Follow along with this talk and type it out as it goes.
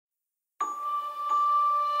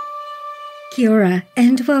Kia ora,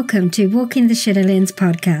 and welcome to Walking the Shadowlands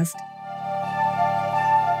podcast.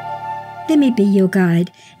 Let me be your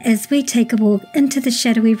guide as we take a walk into the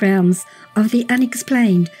shadowy realms of the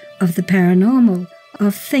unexplained, of the paranormal,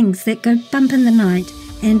 of things that go bump in the night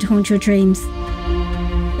and haunt your dreams.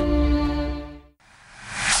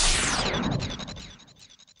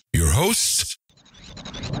 Your hosts?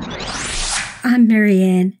 I'm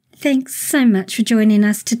Marianne. Thanks so much for joining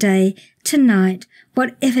us today, tonight,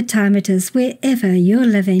 whatever time it is, wherever you're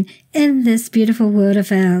living in this beautiful world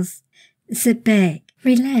of ours. Sit back,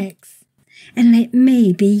 relax, and let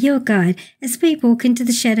me be your guide as we walk into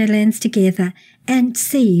the Shadowlands together and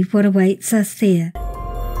see what awaits us there.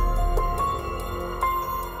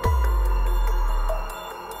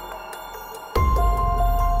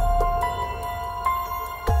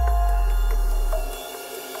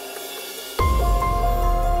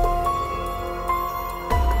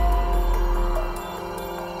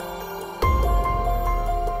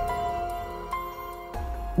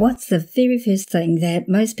 What's the very first thing that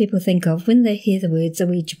most people think of when they hear the words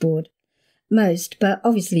Ouija board? Most, but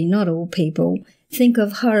obviously not all people, think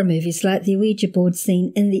of horror movies like the Ouija board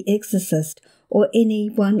scene in The Exorcist or any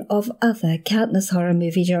one of other countless horror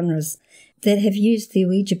movie genres that have used the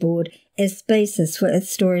Ouija board as basis for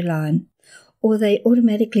its storyline. Or they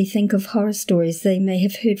automatically think of horror stories they may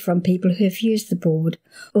have heard from people who have used the board,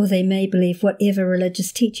 or they may believe whatever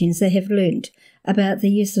religious teachings they have learnt about the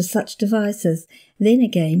use of such devices. Then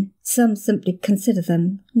again, some simply consider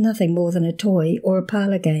them nothing more than a toy or a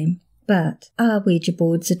parlour game. But are Ouija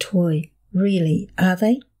boards a toy? Really, are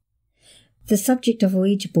they? The subject of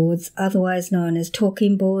Ouija boards, otherwise known as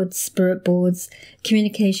talking boards, spirit boards,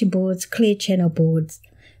 communication boards, clear channel boards,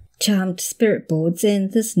 charmed spirit boards,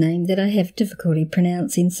 and this name that I have difficulty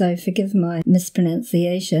pronouncing, so forgive my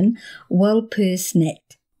mispronunciation,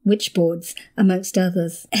 Walpurgisnacht, witch boards, amongst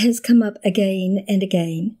others, has come up again and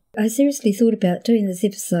again. I seriously thought about doing this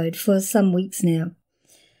episode for some weeks now.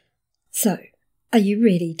 So, are you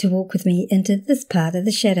ready to walk with me into this part of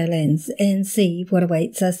the Shadowlands and see what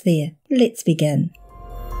awaits us there? Let's begin.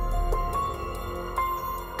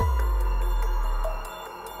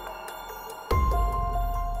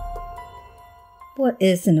 What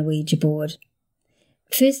is an Ouija board?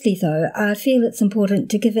 Firstly, though, I feel it's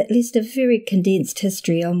important to give at least a very condensed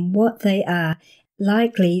history on what they are.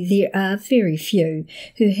 Likely there are very few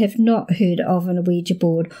who have not heard of an Ouija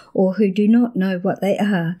board or who do not know what they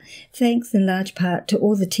are, thanks in large part to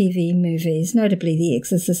all the TV movies, notably The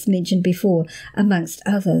Exorcist mentioned before, amongst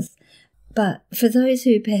others. But for those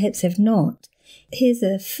who perhaps have not, here's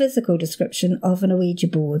a physical description of an Ouija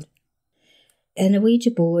board. An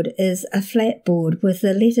Ouija board is a flat board with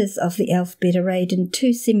the letters of the alphabet arrayed in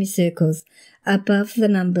two semicircles above the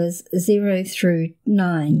numbers 0 through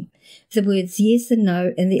 9. The words yes and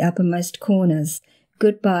no in the uppermost corners,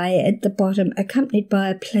 goodbye at the bottom, accompanied by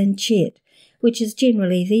a planchette, which is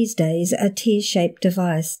generally these days a tear-shaped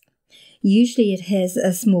device. Usually it has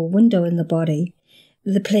a small window in the body.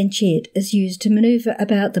 The planchette is used to manoeuvre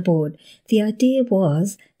about the board. The idea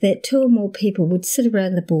was that two or more people would sit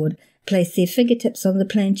around the board, place their fingertips on the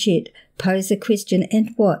planchette, pose a question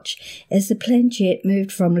and watch as the planchette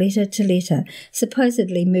moved from letter to letter,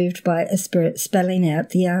 supposedly moved by a spirit spelling out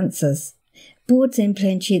the answers. Boards and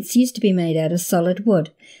planchettes used to be made out of solid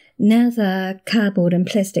wood. Now they're cardboard and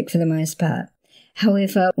plastic for the most part.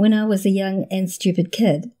 However, when I was a young and stupid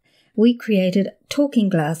kid, we created talking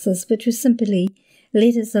glasses, which were simply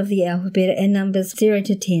letters of the alphabet and numbers 0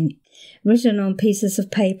 to 10. Written on pieces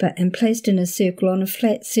of paper and placed in a circle on a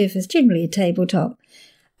flat surface, generally a tabletop.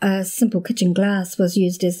 A simple kitchen glass was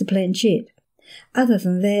used as the planchette. Other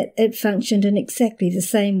than that, it functioned in exactly the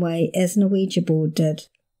same way as an Ouija board did.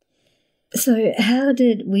 So how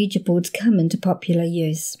did Ouija boards come into popular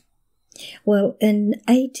use? Well, in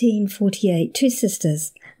 1848, two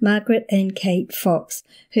sisters, Margaret and Kate Fox,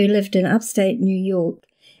 who lived in upstate New York,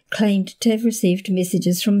 claimed to have received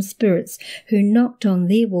messages from spirits who knocked on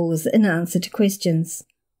their walls in answer to questions.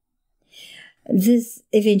 This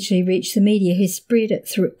eventually reached the media, who spread it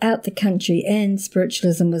throughout the country, and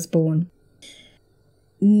spiritualism was born.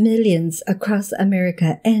 Millions across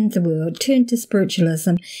America and the world turned to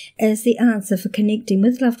spiritualism as the answer for connecting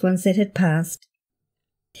with loved ones that had passed.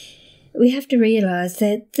 We have to realise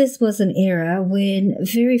that this was an era when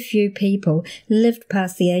very few people lived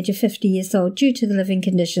past the age of 50 years old due to the living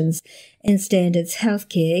conditions and standards,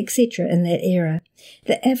 healthcare, etc. in that era.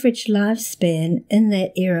 The average lifespan in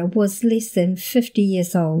that era was less than 50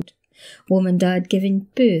 years old. Women died giving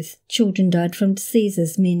birth, children died from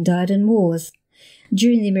diseases, men died in wars.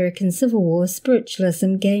 During the American Civil War,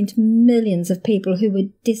 spiritualism gained millions of people who were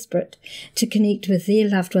desperate to connect with their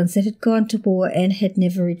loved ones that had gone to war and had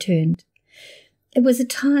never returned. It was a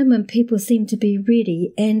time when people seemed to be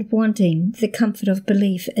ready and wanting the comfort of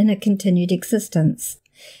belief in a continued existence.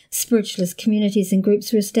 Spiritualist communities and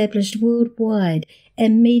groups were established worldwide,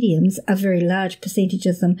 and mediums, a very large percentage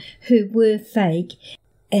of them who were fake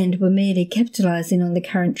and were merely capitalising on the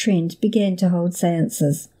current trend, began to hold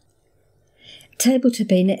seances. Table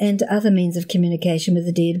tipping and other means of communication with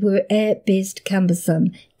the dead were at best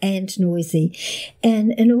cumbersome and noisy,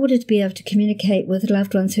 and in order to be able to communicate with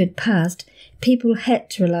loved ones who had passed, people had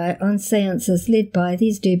to rely on seances led by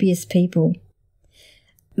these dubious people.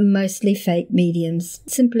 Mostly fake mediums,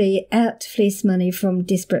 simply out to fleece money from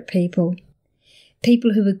desperate people.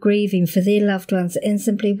 People who were grieving for their loved ones and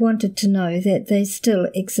simply wanted to know that they still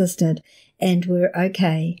existed and were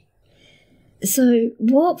okay. So,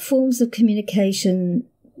 what forms of communication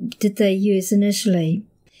did they use initially?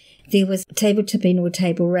 There was table tipping or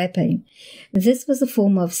table rapping. This was a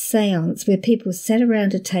form of seance where people sat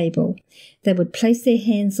around a table. They would place their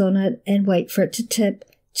hands on it and wait for it to tip,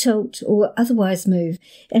 tilt, or otherwise move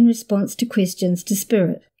in response to questions to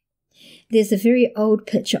spirit. There's a very old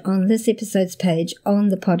picture on this episode's page on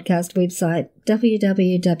the podcast website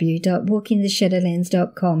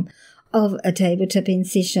www.walkingtheshadowlands.com of a table tipping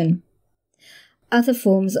session. Other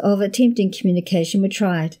forms of attempting communication were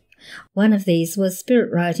tried. One of these was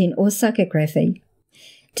spirit writing or psychography.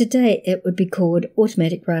 Today it would be called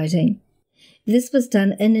automatic writing. This was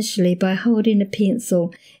done initially by holding a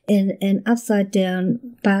pencil in an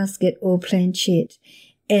upside-down basket or planchette,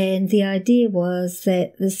 and the idea was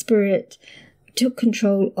that the spirit took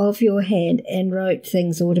control of your hand and wrote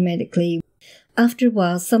things automatically. After a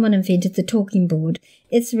while, someone invented the talking board.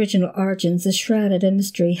 Its original origins are shrouded in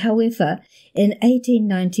mystery. However, in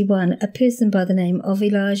 1891, a person by the name of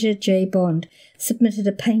Elijah J. Bond submitted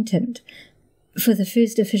a patent for the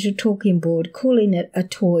first official talking board, calling it a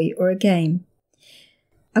toy or a game.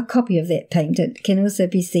 A copy of that patent can also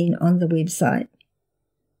be seen on the website.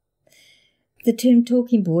 The term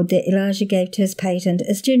talking board that Elijah gave to his patent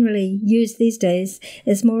is generally used these days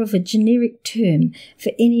as more of a generic term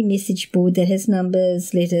for any message board that has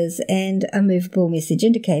numbers, letters, and a movable message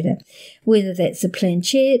indicator, whether that's a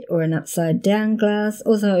planchette or an upside-down glass,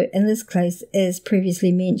 although in this case, as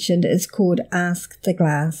previously mentioned, is called Ask the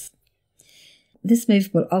Glass. This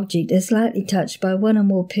movable object is lightly touched by one or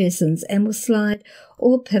more persons and will slide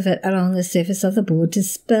or pivot along the surface of the board to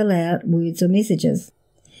spell out words or messages.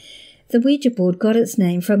 The Ouija board got its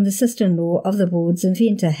name from the sister-in-law of the board's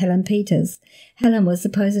inventor, Helen Peters. Helen was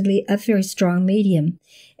supposedly a very strong medium,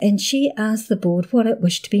 and she asked the board what it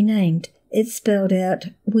wished to be named. It spelled out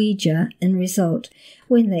Ouija in result.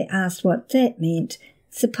 When they asked what that meant,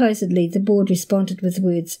 supposedly the board responded with the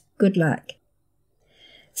words, "Good luck."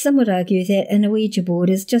 Some would argue that an Ouija board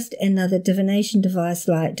is just another divination device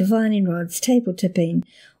like divining rods, table tipping,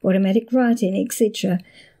 automatic writing, etc.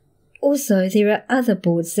 Also, there are other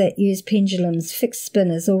boards that use pendulums, fixed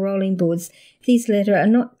spinners, or rolling boards. These latter are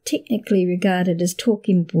not technically regarded as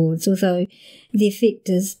talking boards, although the effect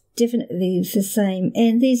is definitely the same,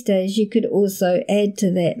 and these days you could also add to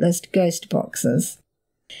that list ghost boxes.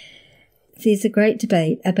 There's a great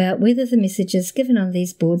debate about whether the messages given on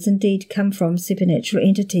these boards indeed come from supernatural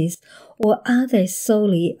entities, or are they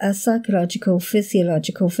solely a psychological,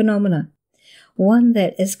 physiological phenomena, one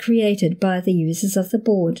that is created by the users of the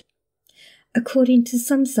board. According to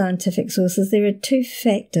some scientific sources, there are two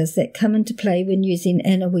factors that come into play when using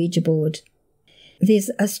an Ouija board.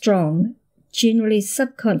 There's a strong, generally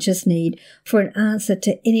subconscious need for an answer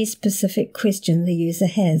to any specific question the user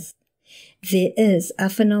has. There is a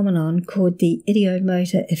phenomenon called the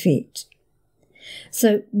ideomotor effect.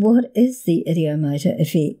 So what is the ideomotor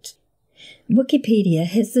effect? Wikipedia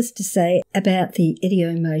has this to say about the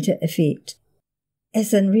ideomotor effect.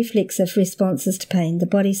 As in reflexive responses to pain, the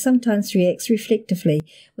body sometimes reacts reflectively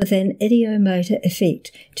with an ideomotor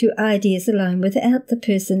effect to ideas alone without the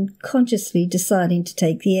person consciously deciding to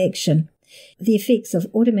take the action. The effects of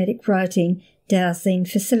automatic writing, dowsing,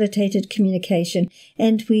 facilitated communication,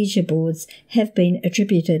 and Ouija boards have been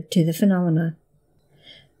attributed to the phenomena.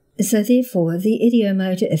 So therefore, the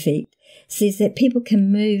ideomotor effect says that people can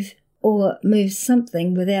move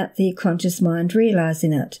something without their conscious mind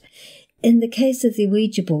realizing it. In the case of the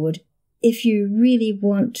Ouija board, if you really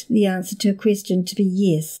want the answer to a question to be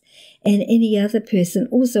yes, and any other person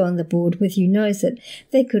also on the board with you knows it,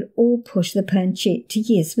 they could all push the planchette to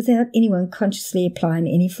yes without anyone consciously applying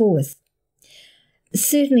any force.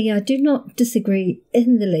 Certainly, I do not disagree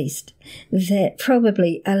in the least that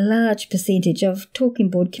probably a large percentage of talking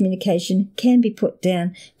board communication can be put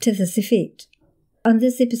down to this effect. On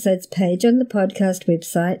this episode's page on the podcast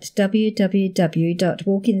website,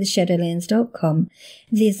 www.walkingtheshadowlands.com,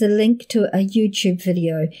 there's a link to a YouTube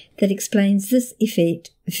video that explains this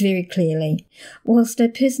effect very clearly. Whilst I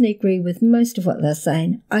personally agree with most of what they're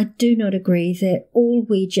saying, I do not agree that all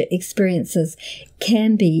Ouija experiences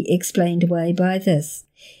can be explained away by this.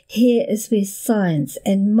 Here is where science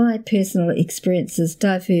and my personal experiences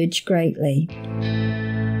diverge greatly.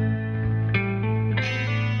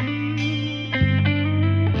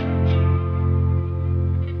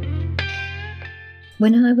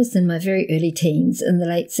 When I was in my very early teens, in the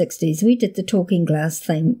late 60s, we did the talking glass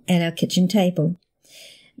thing at our kitchen table.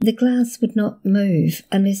 The glass would not move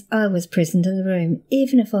unless I was present in the room,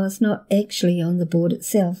 even if I was not actually on the board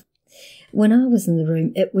itself. When I was in the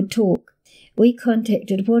room, it would talk. We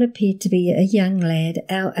contacted what appeared to be a young lad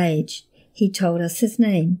our age. He told us his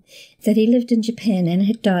name, that he lived in Japan and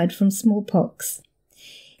had died from smallpox.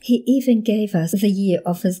 He even gave us the year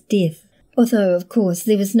of his death. Although, of course,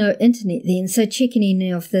 there was no internet then, so checking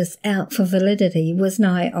any of this out for validity was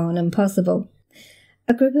nigh on impossible.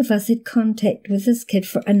 A group of us had contact with this kid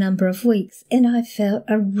for a number of weeks, and I felt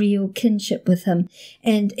a real kinship with him,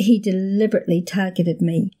 and he deliberately targeted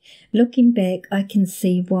me. Looking back, I can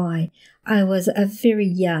see why. I was a very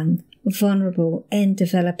young, vulnerable, and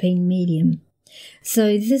developing medium.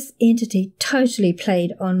 So this entity totally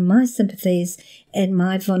played on my sympathies and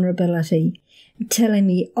my vulnerability, telling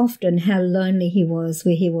me often how lonely he was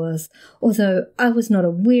where he was, although I was not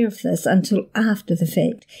aware of this until after the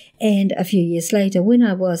fact, and a few years later when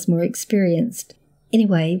I was more experienced.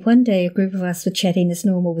 Anyway, one day a group of us were chatting as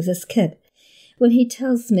normal with this kid, when he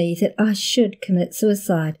tells me that I should commit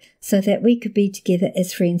suicide so that we could be together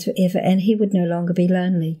as friends forever and he would no longer be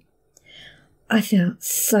lonely. I felt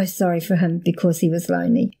so sorry for him because he was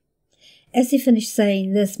lonely. As he finished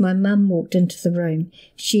saying this, my mum walked into the room.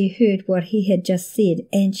 She heard what he had just said,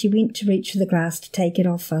 and she went to reach for the glass to take it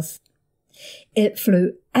off us. It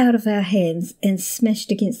flew out of our hands and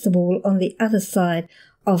smashed against the wall on the other side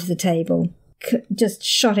of the table, just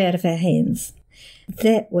shot out of our hands.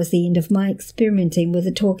 That was the end of my experimenting with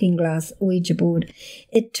the talking glass Ouija board.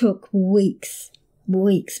 It took weeks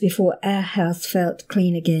before our house felt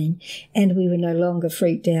clean again, and we were no longer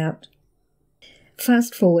freaked out.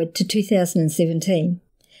 Fast forward to 2017.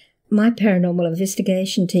 My paranormal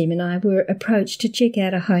investigation team and I were approached to check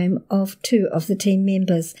out a home of 2 of the team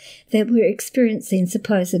members that were experiencing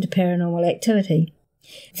supposed paranormal activity.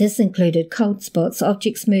 This included cold spots,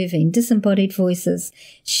 objects moving, disembodied voices,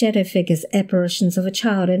 shadow figures, apparitions of a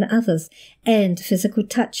child and others, and physical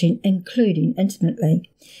touching, including intimately,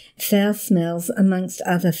 foul smells, amongst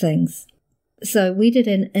other things. So we did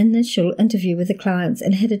an initial interview with the clients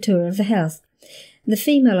and had a tour of the house. The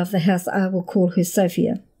female of the house, I will call her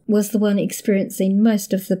Sophia, was the one experiencing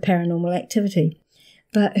most of the paranormal activity,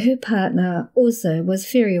 but her partner also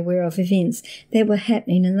was very aware of events that were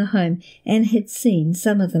happening in the home and had seen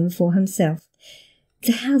some of them for himself.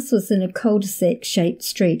 The house was in a cul-de-sac-shaped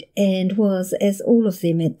street and was, as all of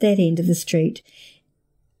them at that end of the street,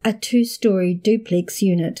 a 2-story duplex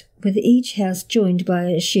unit, with each house joined by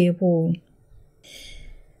a sheer wall.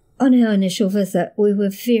 On our initial visit, we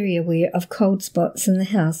were very aware of cold spots in the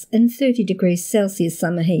house in 30 degrees Celsius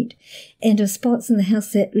summer heat, and of spots in the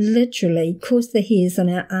house that literally caused the hairs on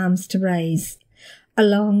our arms to raise,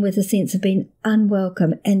 along with a sense of being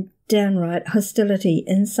unwelcome and downright hostility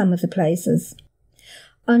in some of the places.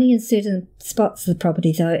 Only in certain spots of the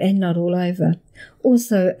property though, and not all over.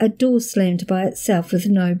 Also, a door slammed by itself with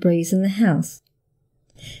no breeze in the house.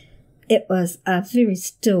 It was a very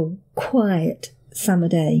still, quiet summer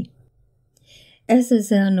day. As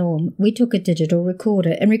is our norm, we took a digital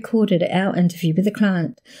recorder and recorded our interview with the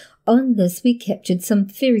client. On this, we captured some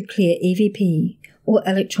very clear EVP, or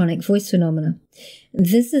electronic voice phenomena.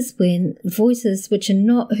 This is when voices which are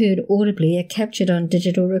not heard audibly are captured on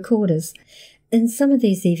digital recorders. In some of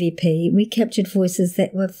these EVP, we captured voices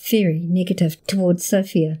that were very negative towards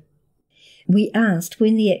Sophia. We asked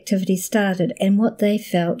when the activity started and what they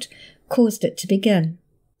felt caused it to begin.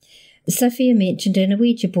 Sophia mentioned in a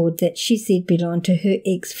Ouija board that she said belonged to her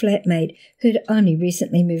ex-flatmate who had only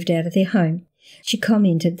recently moved out of their home. She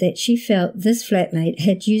commented that she felt this flatmate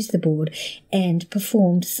had used the board and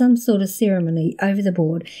performed some sort of ceremony over the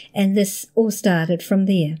board, and this all started from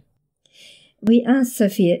there. We asked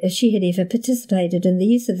Sophia if she had ever participated in the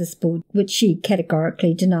use of this board, which she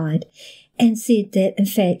categorically denied, and said that in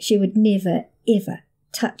fact she would never, ever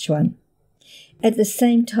touch one. At the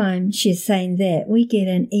same time she's saying that, we get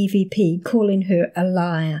an EVP calling her a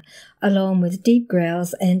liar, along with deep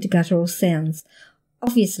growls and guttural sounds.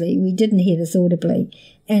 Obviously, we didn't hear this audibly,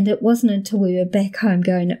 and it wasn't until we were back home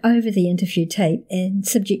going over the interview tape and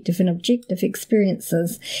subjective and objective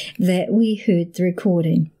experiences that we heard the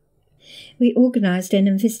recording. We organised an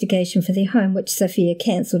investigation for their home, which Sophia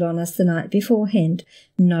cancelled on us the night beforehand.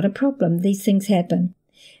 Not a problem, these things happen.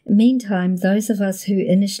 Meantime, those of us who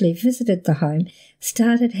initially visited the home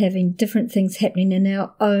started having different things happening in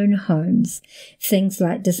our own homes. Things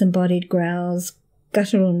like disembodied growls,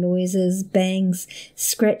 guttural noises, bangs,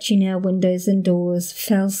 scratching our windows and doors,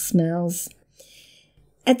 foul smells.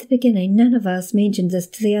 At the beginning, none of us mentioned this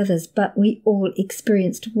to the others, but we all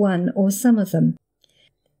experienced one or some of them.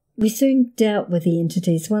 We soon dealt with the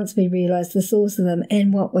entities once we realised the source of them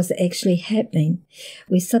and what was actually happening.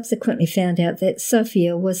 We subsequently found out that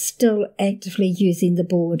Sophia was still actively using the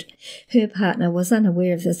board. Her partner was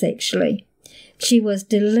unaware of this actually. She was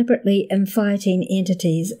deliberately inviting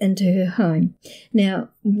entities into her home. Now,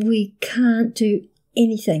 we can't do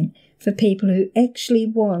anything for people who actually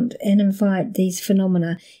want and invite these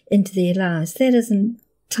phenomena into their lives. That is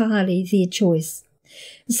entirely their choice.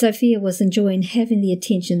 Sophia was enjoying having the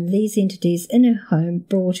attention these entities in her home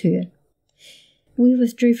brought her. We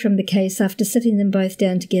withdrew from the case after sitting them both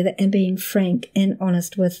down together and being frank and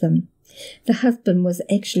honest with them. The husband was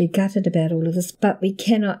actually gutted about all of this, but we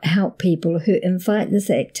cannot help people who invite this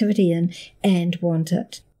activity in and want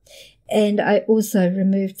it. And I also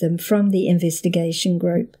removed them from the investigation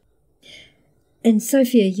group. In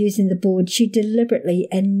Sophia using the board, she deliberately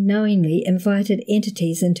and knowingly invited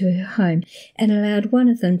entities into her home and allowed one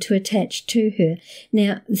of them to attach to her.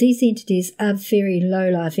 Now, these entities are very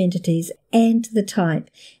low-life entities and the type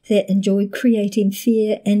that enjoy creating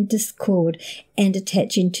fear and discord and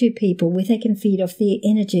attaching to people where they can feed off their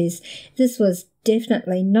energies. This was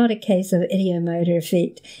definitely not a case of ideomotor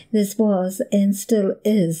effect. This was, and still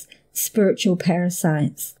is, spiritual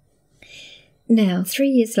parasites. Now, 3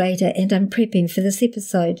 years later, and I'm prepping for this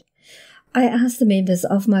episode, I asked the members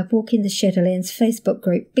of my Walking the Shadowlands Facebook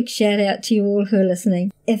group, big shout out to you all who are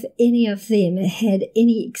listening, if any of them had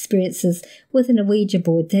any experiences with an Ouija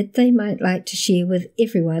board that they might like to share with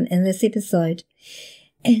everyone in this episode.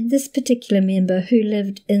 And this particular member, who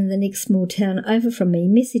lived in the next small town over from me,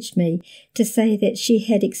 messaged me to say that she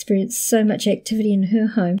had experienced so much activity in her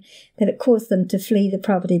home that it caused them to flee the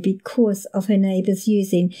property because of her neighbours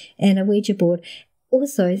using an Ouija board.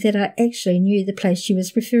 Also, that I actually knew the place she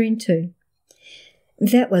was referring to.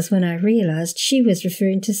 That was when I realised she was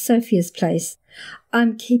referring to Sophia's place.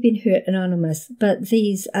 I'm keeping her anonymous, but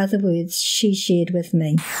these are the words she shared with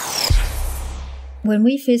me. When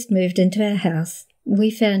we first moved into our house,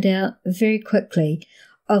 we found out very quickly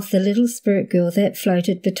of the little spirit girl that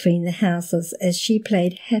floated between the houses as she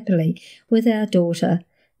played happily with our daughter.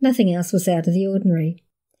 Nothing else was out of the ordinary.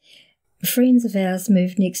 Friends of ours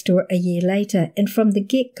moved next door a year later, and from the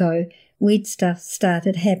get-go, weird stuff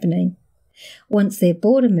started happening. Once their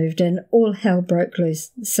boarder moved in, all hell broke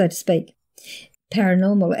loose, so to speak.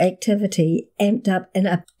 Paranormal activity amped up in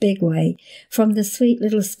a big way, from the sweet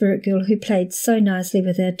little spirit girl who played so nicely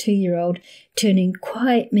with our 2-year-old turning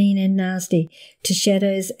quite mean and nasty, to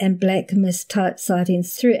shadows and black mist type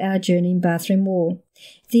sightings through our journeying bathroom wall.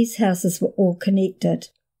 These houses were all connected.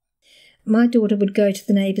 My daughter would go to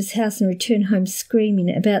the neighbour's house and return home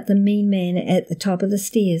screaming about the mean man at the top of the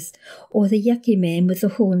stairs, or the yucky man with the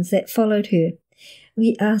horns that followed her.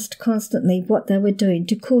 We asked constantly what they were doing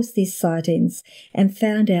to cause these sightings and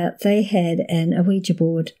found out they had an Ouija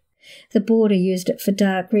board. The boarder used it for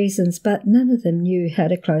dark reasons, but none of them knew how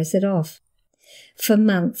to close it off. For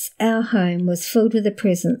months, our home was filled with a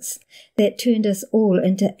presence that turned us all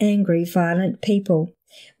into angry, violent people.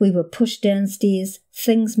 We were pushed downstairs,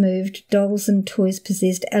 things moved, dolls and toys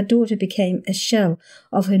possessed. Our daughter became a shell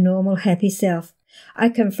of her normal, happy self. I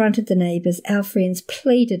confronted the neighbours, our friends,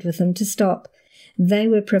 pleaded with them to stop. They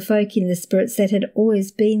were provoking the spirits that had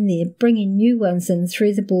always been there, bringing new ones in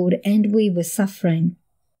through the board, and we were suffering.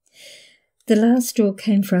 The last straw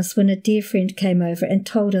came for us when a dear friend came over and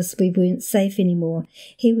told us we weren't safe anymore.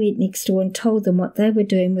 He went next door and told them what they were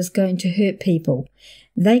doing was going to hurt people.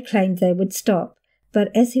 They claimed they would stop,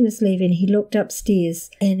 but as he was leaving he looked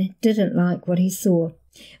upstairs and didn't like what he saw.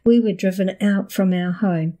 We were driven out from our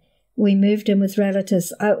home. We moved in with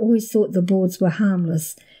relatives. I always thought the boards were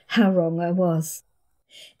harmless. How wrong I was.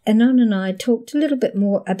 Anon and I talked a little bit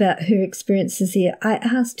more about her experiences here. I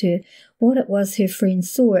asked her what it was her friend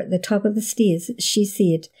saw at the top of the stairs. She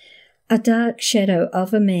said, a dark shadow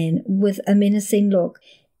of a man with a menacing look.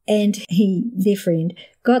 and he, their friend,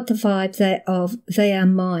 got the vibe of they are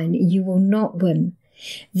mine, you will not win.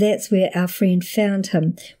 That's where our friend found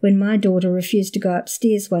him when my daughter refused to go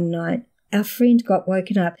upstairs one night. Our friend got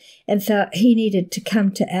woken up and felt he needed to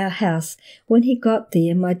come to our house. When he got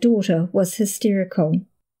there, my daughter was hysterical.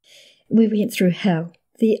 We went through hell.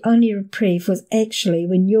 The only reprieve was actually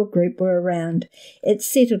when your group were around. It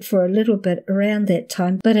settled for a little bit around that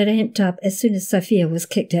time, but it amped up as soon as Sophia was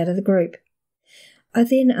kicked out of the group. I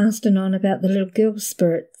then asked Anon about the little girl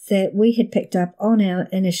spirit that we had picked up on our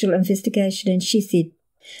initial investigation, and she said,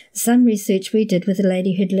 some research we did with a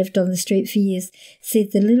lady who'd lived on the street for years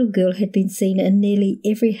said the little girl had been seen in nearly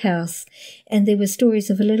every house, and there were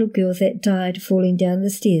stories of a little girl that died falling down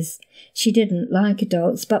the stairs. She didn't like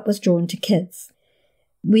adults, but was drawn to kids.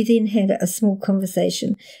 We then had a small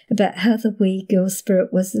conversation about how the wee girl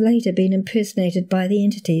spirit was later being impersonated by the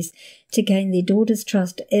entities to gain their daughter's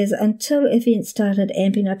trust, as until events started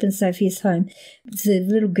amping up in Sophia's home, the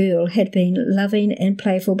little girl had been loving and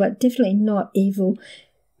playful, but definitely not evil,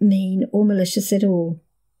 mean or malicious at all.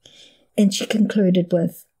 And she concluded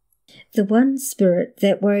with, the one spirit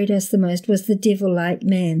that worried us the most was the devil-like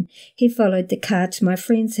man. He followed the car to my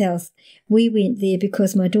friend's house. We went there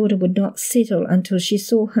because my daughter would not settle until she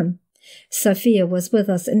saw him. Sophia was with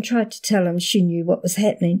us and tried to tell him she knew what was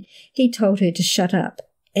happening. He told her to shut up,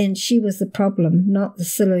 and she was the problem, not the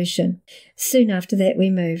solution. Soon after that we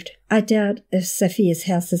moved. I doubt if Sophia's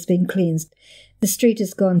house has been cleansed. The street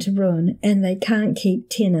has gone to ruin, and they can't keep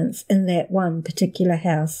tenants in that one particular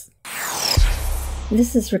house.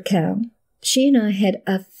 This is Raquel. She and I had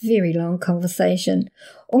a very long conversation,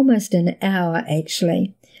 almost an hour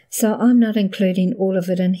actually, so I'm not including all of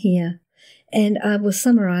it in here, and I will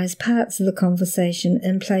summarise parts of the conversation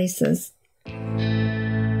in places.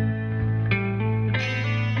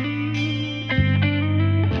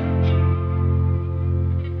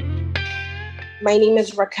 My name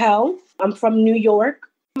is Raquel. I'm from New York.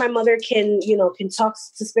 My mother can talk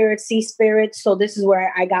to spirits, see spirits. So this is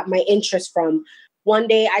where I got my interest from. One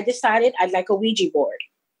day I decided I'd like a Ouija board.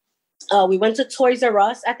 We went to Toys R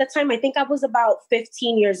Us. At the time, I think I was about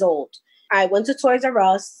 15 years old. I went to Toys R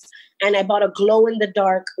Us and I bought a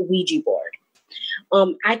glow-in-the-dark Ouija board.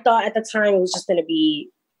 I thought at the time it was just going to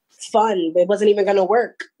be fun. It wasn't even going to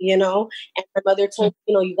work, And my mother told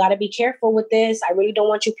me, you got to be careful with this. I really don't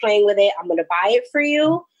want you playing with it. I'm going to buy it for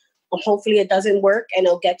you. Hopefully it doesn't work and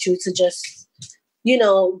it'll get you to just,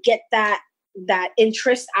 get that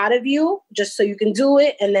interest out of you just so you can do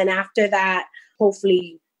it. And then after that,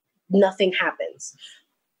 hopefully nothing happens.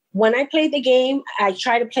 When I played the game, I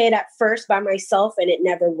tried to play it at first by myself and it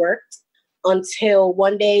never worked until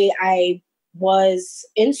one day I was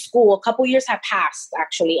in school. A couple years had passed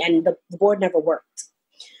actually, and the board never worked.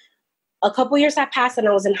 A couple years had passed and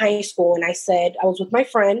I was in high school, and I was with my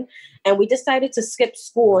friend and we decided to skip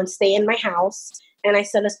school and stay in my house. And I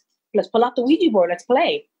said, let's pull out the Ouija board. Let's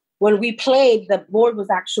play. When we played, the board was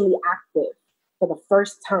actually active for the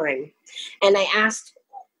first time. And I asked,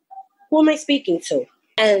 who am I speaking to?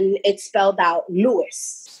 And it spelled out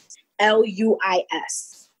Louis,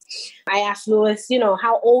 L-U-I-S. I asked Louis,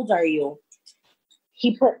 how old are you?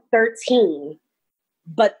 He put 13.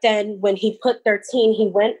 But then when he put 13,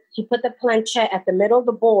 he put the planchette at the middle of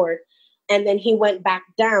the board, and then he went back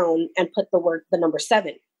down and put the number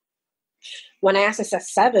 7. When I asked, I said,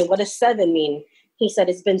 7, what does 7 mean? He said,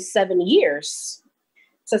 it's been 7 years.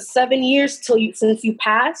 So 7 years since you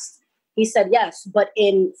passed? He said, yes, but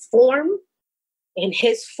in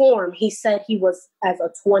his form, he said he was as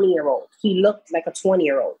a 20-year-old. He looked like a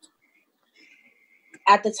 20-year-old.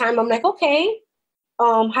 At the time, I'm like, okay.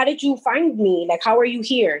 How did you find me? Like, how are you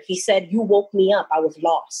here? He said, you woke me up. I was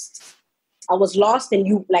lost. And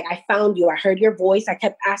I found you. I heard your voice. I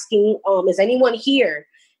kept asking, is anyone here?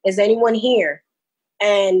 Is anyone here?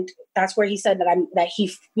 And that's where he said that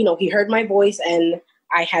he heard my voice and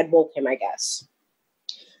I had woke him, I guess.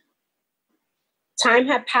 Time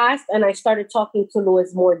had passed and I started talking to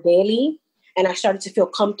Louis more daily, and I started to feel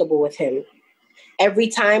comfortable with him. Every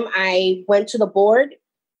time I went to the board,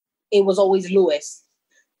 it was always Louis.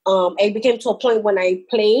 It became to a point when I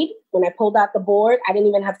pulled out the board, I didn't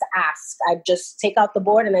even have to ask. I'd just take out the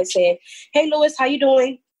board and I said, hey, Louis, how you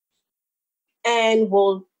doing? And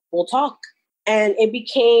we'll talk. And it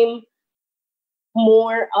became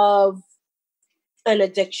more of an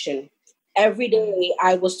addiction. Every day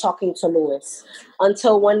I was talking to Louis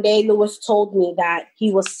until one day Louis told me that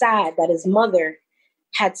he was sad that his mother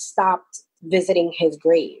had stopped visiting his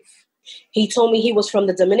grave. He told me he was from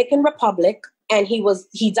the Dominican Republic and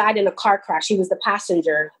he died in a car crash. He was the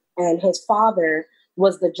passenger and his father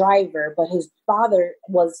was the driver, but his father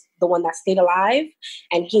was the one that stayed alive,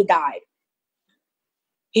 and he died.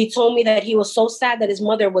 He told me that he was so sad that his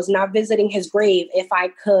mother was not visiting his grave if I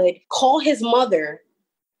could call his mother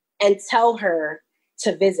and tell her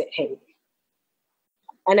to visit him.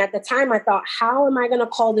 And at the time I thought, how am I going to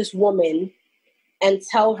call this woman and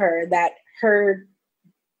tell her that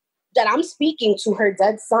I'm speaking to her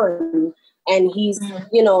dead son, and he's,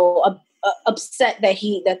 upset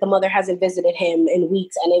that the mother hasn't visited him in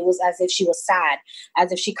weeks. And it was as if she was sad,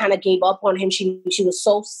 as if she kind of gave up on him. She was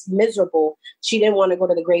so miserable. She didn't want to go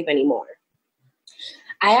to the grave anymore.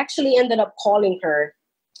 I actually ended up calling her,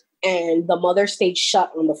 and the mother stayed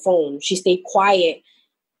shut on the phone. She stayed quiet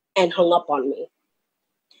and hung up on me.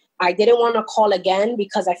 I didn't want to call again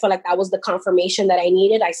because I felt like that was the confirmation that I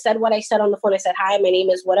needed. I said what I said on the phone. I said, hi, my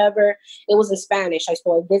name is whatever. It was in Spanish. I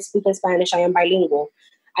did speak in Spanish. I am bilingual.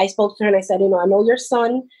 I spoke to her and I said, I know your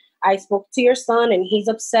son. I spoke to your son and he's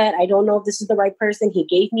upset. I don't know if this is the right person. He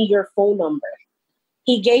gave me your phone number.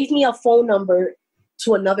 He gave me a phone number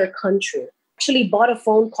to another country. Actually bought a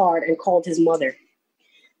phone card and called his mother.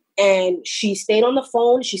 And she stayed on the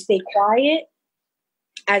phone. She stayed quiet,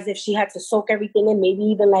 as if she had to soak everything in, maybe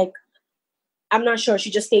even I'm not sure.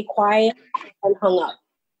 She just stayed quiet and hung up.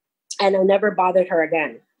 And I never bothered her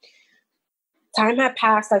again. Time had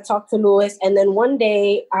passed. I talked to Louis. And then one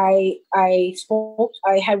day I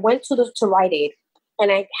had went to Rite Aid,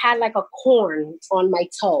 and I had like a corn on my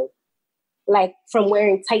toe, like from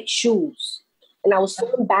wearing tight shoes. And I was so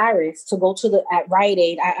embarrassed to go at Rite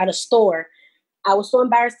Aid at a store. I was so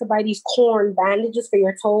embarrassed to buy these corn bandages for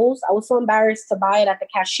your toes. I was so embarrassed to buy it at the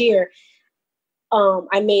cashier.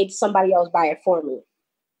 I made somebody else buy it for me.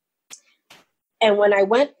 And when I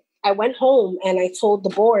went home and I told the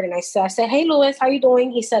board, and I said, hey, Louis, how you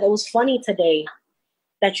doing? He said, it was funny today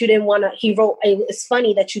that you didn't want to, he wrote, it's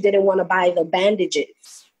funny that you didn't want to buy the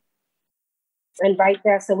bandages. And right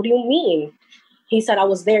there, I said, what do you mean? He said, I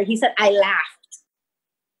was there. He said, I laughed.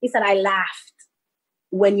 He said, I laughed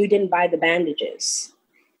when you didn't buy the bandages.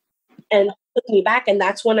 And it took me back. And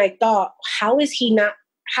that's when I thought, how is he not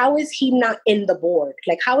in the board?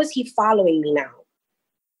 Like, how is he following me now?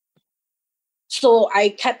 So I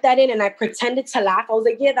kept that in and I pretended to laugh. I was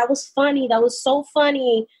like, yeah, that was funny. That was so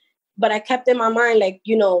funny. But I kept in my mind, like,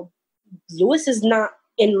 Louis is not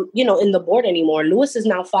in the board anymore. Louis is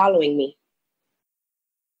now following me.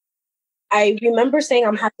 I remember saying,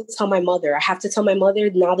 I have to tell my mother. I have to tell my mother,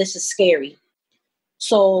 now this is scary.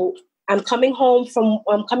 So I'm coming home from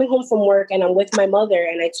work, and I'm with my mother,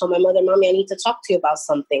 and I told my mother, Mommy, I need to talk to you about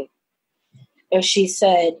something. And she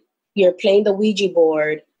said, you're playing the Ouija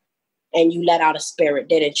board and you let out a spirit,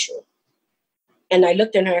 didn't you? And I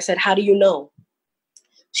looked at her and said, how do you know?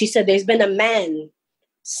 She said, there's been a man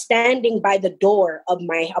standing by the door of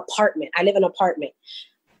my apartment. I live in an apartment.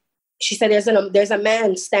 She said, there's a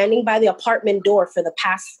man standing by the apartment door for the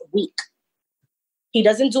past week. He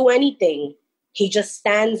doesn't do anything. He just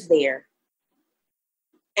stands there.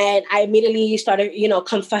 And I immediately started,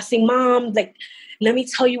 confessing, Mom, like, let me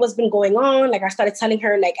tell you what's been going on. Like, I started telling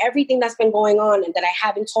her, like, everything that's been going on and that I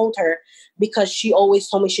haven't told her because she always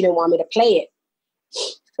told me she didn't want me to play it.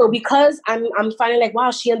 So because I'm finally like,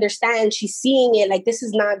 wow, she understands. She's seeing it. Like, this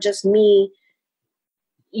is not just me.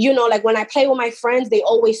 Like when I play with my friends, they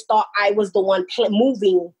always thought I was the one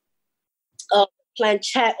moving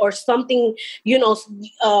planchette or something,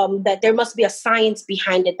 that there must be a science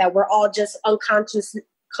behind it, that we're all just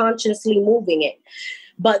unconsciously moving it.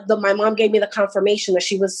 But my mom gave me the confirmation that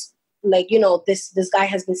she was like, this guy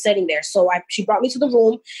has been sitting there. So she brought me to the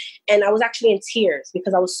room, and I was actually in tears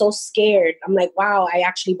because I was so scared. I'm like, wow, I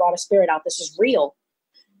actually brought a spirit out. This is real.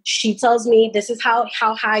 She tells me this is how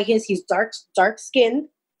high he is. He's dark skinned.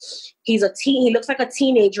 He looks like a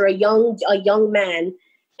teenager, a young man.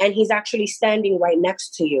 And he's actually standing right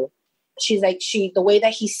next to you. She's like, the way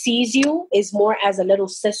that he sees you is more as a little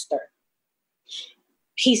sister.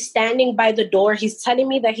 He's standing by the door. He's telling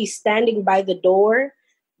me that he's standing by the door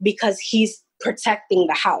because he's protecting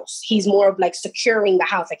the house. He's more of like securing the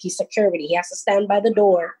house. Like, he's security. He has to stand by the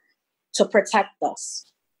door to protect us.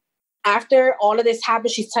 After all of this happened,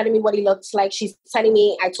 she's telling me what he looks like. She's telling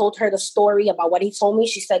me, I told her the story about what he told me.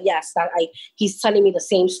 She said, yes, he's telling me the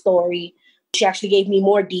same story. She actually gave me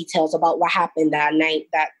more details about what happened that night,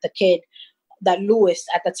 that the kid, that Louis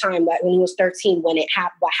at the time, that when he was 13, what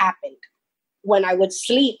happened. When I would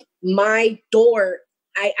sleep, my door,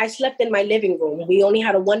 I slept in my living room. We only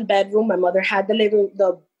had a 1-bedroom. My mother had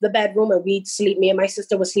the bedroom, and we'd sleep. Me and my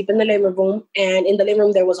sister would sleep in the living room. And in the living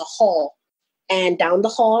room, there was a hall. And down the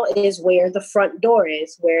hall is where the front door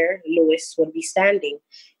is, where Louis would be standing.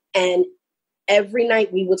 And every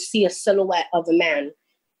night we would see a silhouette of a man.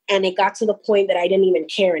 And it got to the point that I didn't even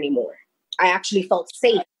care anymore. I actually felt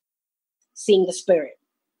safe seeing the spirit.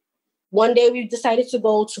 One day we decided to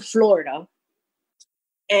go to Florida,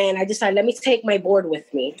 and I decided, let me take my board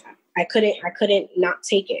with me. I couldn't not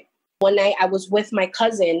take it. One night I was with my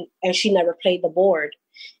cousin and she never played the board.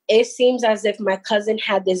 It seems as if my cousin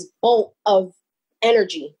had this bolt of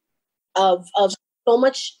energy, of so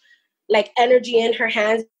much like energy in her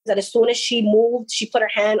hands that as soon as she moved, she put her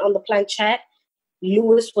hand on the planchette.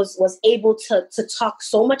 Lewis was able to talk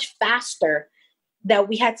so much faster that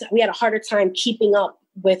we had a harder time keeping up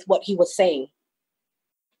with what he was saying.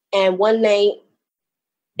 And one night,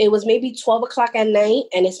 it was maybe 12 o'clock at night,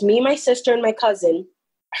 and it's me, my sister, and my cousin.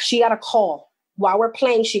 She got a call. While we're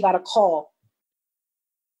playing, she got a call.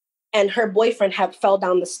 And her boyfriend had fell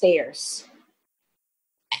down the stairs.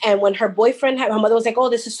 And when her mother was like, oh,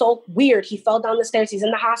 this is so weird. He fell down the stairs. He's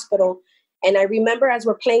in the hospital. And I remember as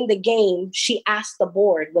we're playing the game, she asked the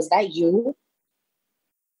board, was that you?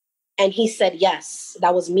 And he said, yes,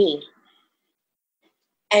 that was me.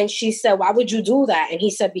 And she said, why would you do that? And he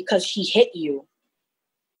said, because he hit you.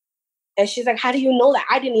 And she's like, how do you know that?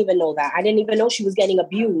 I didn't even know that. I didn't even know she was getting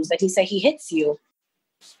abused. And he said, he hits you.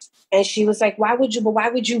 And she was like, why would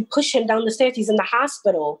you push him down the stairs? He's in the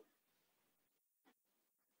hospital.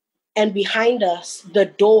 And behind us, the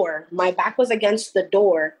door, my back was against the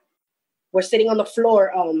door. We're sitting on the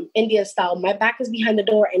floor, Indian style. My back is behind the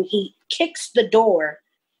door, and he kicks the door.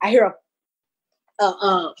 I hear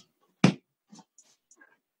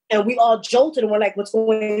and we all jolted, and we're like, what's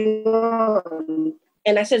going on?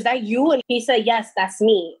 And I said, is that you? And he said, yes, that's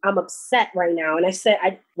me. I'm upset right now. And I said,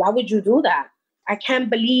 why would you do that? I can't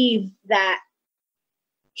believe that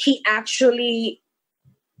he actually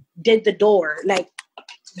did the door. Like,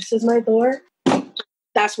 this is my door.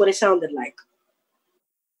 That's what it sounded like.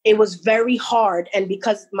 It was very hard. And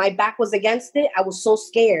because my back was against it, I was so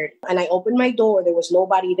scared. And I opened my door. There was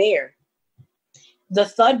nobody there. The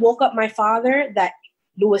thud woke up my father that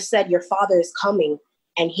Lewis said, your father is coming.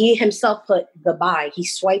 And he himself put goodbye. He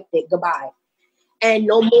swiped it goodbye. And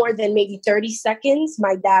no more than maybe 30 seconds,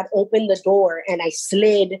 my dad opened the door and I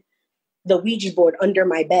slid the Ouija board under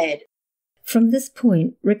my bed. From this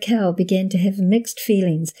point, Raquel began to have mixed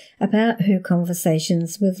feelings about her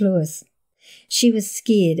conversations with Lewis. She was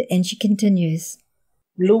scared, and she continues.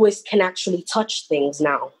 Lewis can actually touch things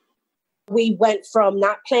now. We went from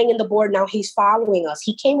not playing in the board, now he's following us.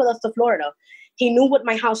 He came with us to Florida. He knew what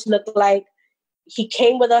my house looked like. He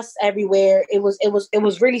came with us everywhere. It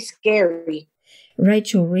was really scary.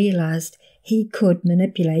 Rachel realized he could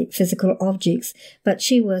manipulate physical objects, but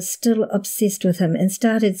she was still obsessed with him and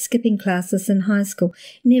started skipping classes in high school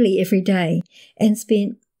nearly every day and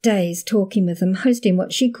spent days talking with him, hosting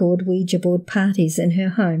what she called Ouija board parties in her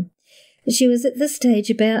home. She was at this stage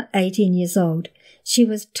about 18 years old. She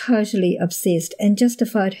was totally obsessed and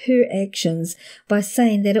justified her actions by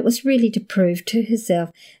saying that it was really to prove to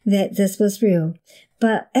herself that this was real.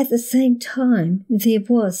 But at the same time, there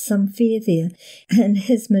was some fear there, and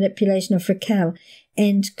his manipulation of Raquel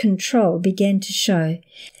and control began to show.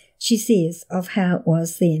 She says of how it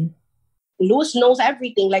was then. Lewis knows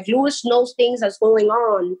everything. Like, Lewis knows things that's going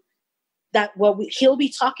on that he'll be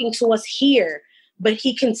talking to us here, but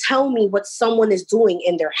he can tell me what someone is doing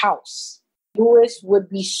in their house. Lewis would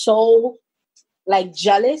be so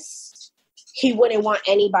jealous. He wouldn't want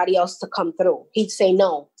anybody else to come through. He'd say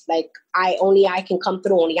no. Like, I can come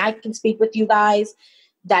through. Only I can speak with you guys.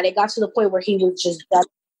 That it got to the point where he was just dead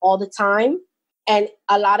all the time. And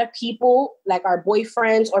a lot of people, like our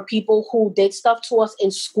boyfriends or people who did stuff to us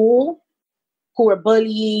in school, who were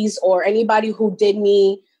bullies or anybody who did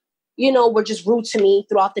me, were just rude to me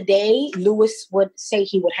throughout the day, Lewis would say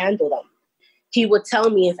he would handle them. He would tell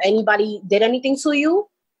me, if anybody did anything to you,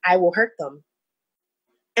 I will hurt them.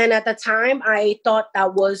 And at the time, I thought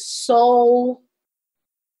that was so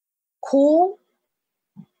cool.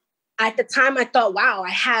 At the time, I thought, wow,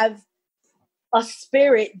 I have a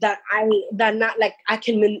spirit that I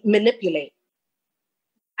can manipulate.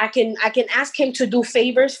 I can ask him to do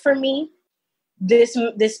favors for me.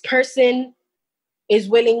 This person is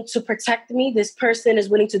willing to protect me. This person is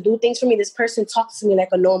willing to do things for me. This person talks to me like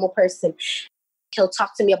a normal person. He'll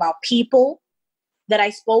talk to me about people that I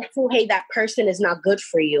spoke to. Hey, that person is not good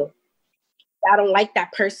for you. I don't like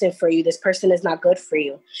that person for you. This person is not good for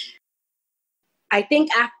you. I think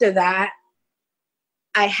after that,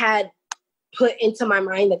 I had put into my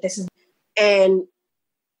mind that and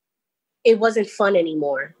it wasn't fun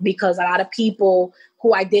anymore, because a lot of people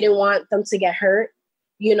who I didn't want them to get hurt,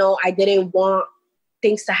 I didn't want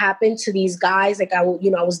things to happen to these guys. Like I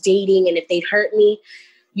was dating, and if they'd hurt me,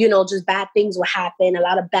 just bad things would happen. A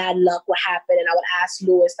lot of bad luck would happen. And I would ask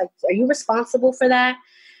Lewis, like, are you responsible for that?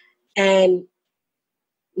 And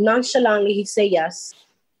nonchalantly, he'd say yes.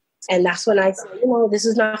 And that's when I said, this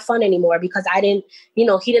is not fun anymore, because I didn't, he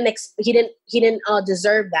didn't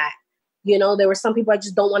deserve that. There were some people I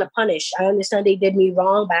just don't want to punish. I understand they did me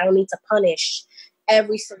wrong, but I don't need to punish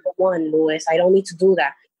every single one, Lewis. I don't need to do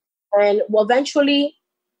that. And eventually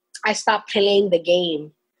I stopped playing the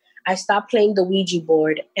game. I stopped playing the Ouija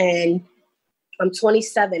board, and I'm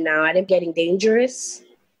 27 now. I'm getting dangerous.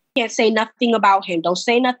 Can't say nothing about him. Don't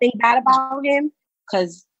say nothing bad about him,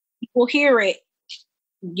 because people hear it.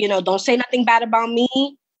 Don't say nothing bad about me.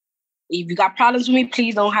 If you got problems with me,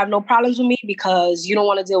 please don't have no problems with me, because you don't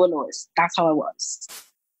want to deal with noise. That's how it was.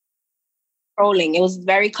 Controlling. It was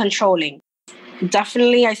very controlling.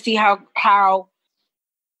 Definitely, I see how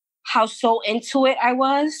so into it I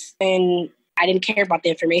was, and I didn't care about the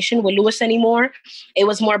information with Lewis anymore. It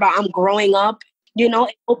was more about I'm growing up.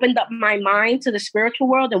 It opened up my mind to the spiritual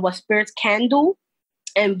world and what spirits can do,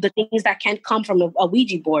 and the things that can come from a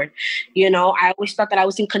Ouija board. I always thought that I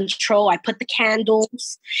was in control. I put the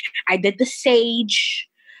candles. I did the sage.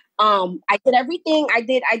 I did everything. I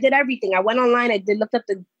did everything. I went online. I looked up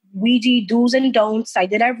the Ouija do's and don'ts. I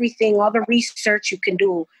did everything, all the research you can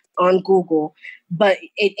do on Google. But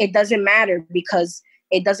it doesn't matter, because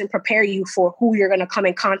it doesn't prepare you for who you're going to come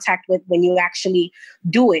in contact with when you actually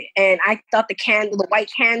do it. And I thought the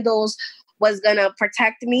white candles was going to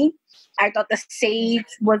protect me. I thought the sage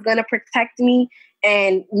was going to protect me,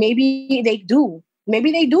 and maybe they do.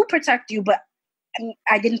 Maybe they do protect you, but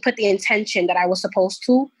I didn't put the intention that I was supposed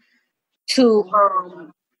to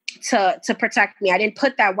protect me. I didn't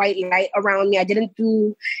put that white light around me. I didn't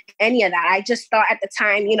do any of that. I just thought at the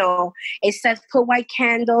time, it says put white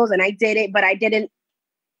candles, and I did it, but I didn't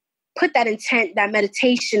put that intent, that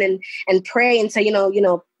meditation, and pray and say,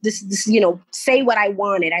 this, say what I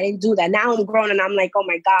wanted. I didn't do that. Now I'm grown and I'm like, oh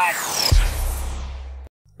my God.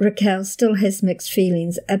 Raquel still has mixed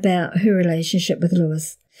feelings about her relationship with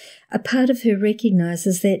Lewis. A part of her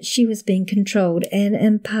recognizes that she was being controlled and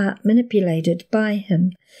in part manipulated by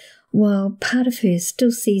him, while part of her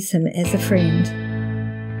still sees him as a friend.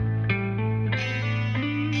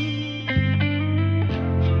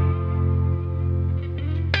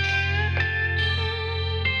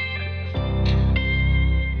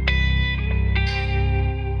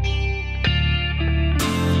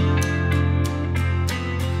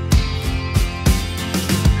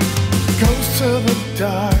 To the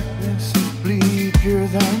darkness, bleaker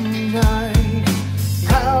than night.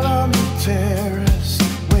 Proud on the terrace,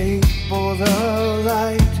 wait for the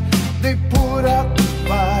light. They put out the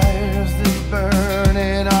fires that burn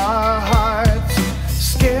in our hearts,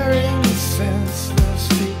 scaring the senseless,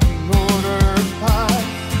 taking order apart.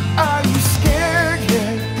 Are you scared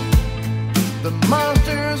yet? The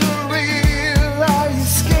monsters are real. Are you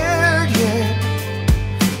scared yet?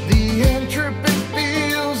 The intrepid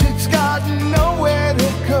feels it's got nowhere to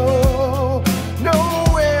go,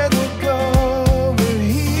 nowhere to go but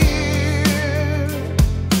here.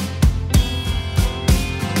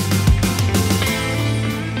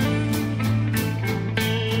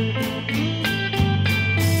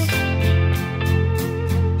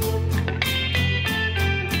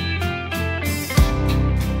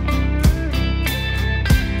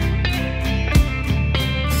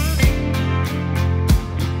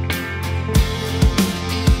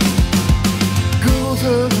 Ghouls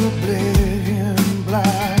of oblivion,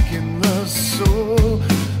 black in the soul,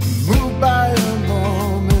 moved by a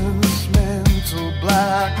moment's mental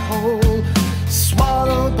black hole,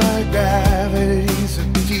 swallowed by gravity, so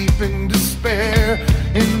deep in despair,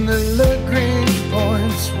 in the Lagrange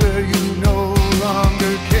points where you no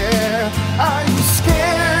longer care. Are you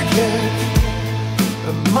scared yet?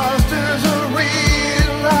 The monsters are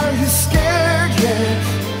real. Are you scared yet?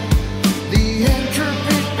 The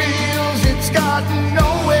entropy feels it's got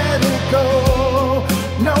nowhere to go,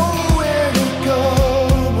 nowhere to go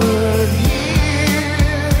but here.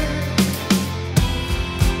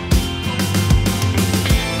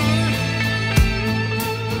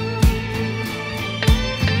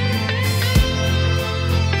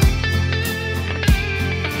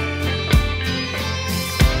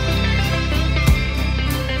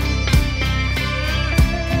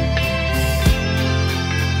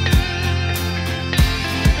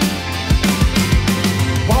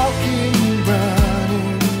 Walking,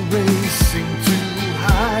 running, racing to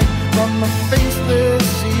hide from a faceless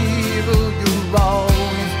evil you'll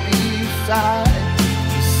always be beside.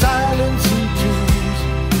 The silence and tunes,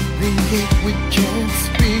 the hate we can't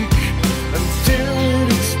speak until it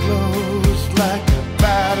explodes like a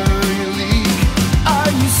battery leak.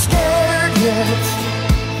 Are you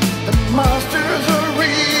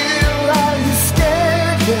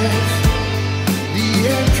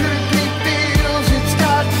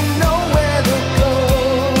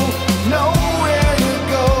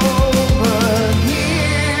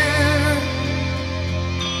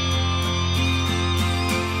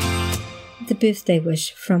birthday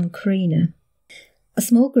wish from Karina. A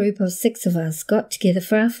small group of 6 of us got together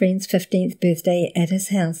for our friend's 15th birthday at his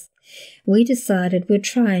house. We decided we'd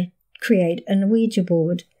try create an Ouija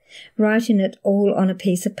board, writing it all on a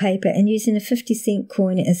piece of paper and using a 50-cent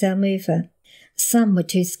coin as our mover. Some were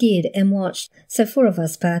too scared and watched, so 4 of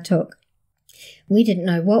us partook. We didn't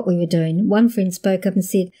know what we were doing. One friend spoke up and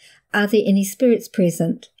said, "Are there any spirits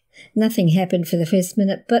present?" Nothing happened for the first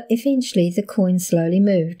minute, but eventually the coin slowly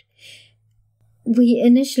moved. We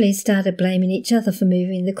initially started blaming each other for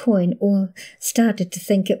moving the coin, or started to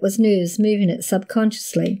think it was nerves moving it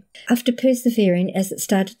subconsciously. After persevering as it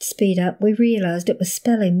started to speed up, we realised it was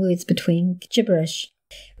spelling words between gibberish.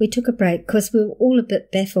 We took a break because we were all a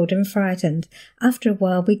bit baffled and frightened. After a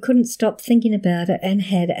while, we couldn't stop thinking about it and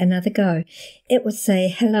had another go. It would say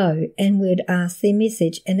hello, and we'd ask their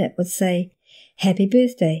message, and it would say, "Happy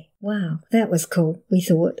birthday." Wow, that was cool, we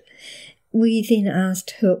thought. We then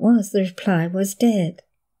asked who it was. The reply was Dad.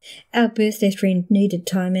 Our birthday friend needed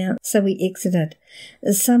time out, so we exited.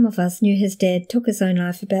 Some of us knew his dad took his own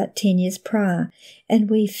life about 10 years prior, and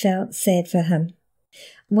we felt sad for him.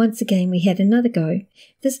 Once again we had another go.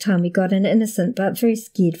 This time we got an innocent but very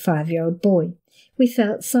scared 5-year-old boy. We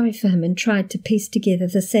felt sorry for him and tried to piece together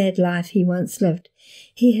the sad life he once lived.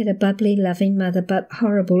 He had a bubbly, loving mother but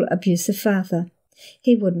horrible, abusive father.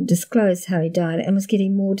 He wouldn't disclose how he died and was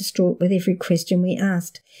getting more distraught with every question we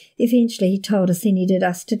asked. Eventually he told us he needed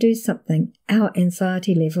us to do something. Our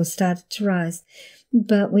anxiety levels started to rise,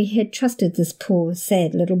 but we had trusted this poor,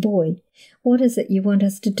 sad little boy. "What is it you want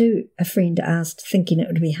us to do?" a friend asked, thinking it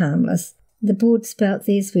would be harmless. The board spelt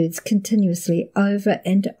these words continuously over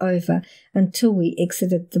and over until we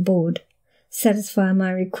exited the board. "Satisfy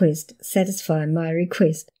my request, satisfy my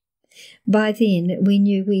request." By then, we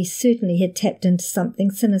knew we certainly had tapped into something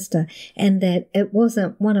sinister and that it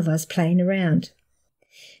wasn't one of us playing around.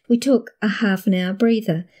 We took a half-an-hour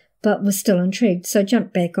breather, but were still intrigued, so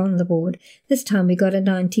jumped back on the board. This time we got a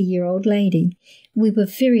 90-year-old lady. We were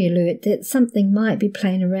very alert that something might be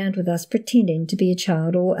playing around with us, pretending to be a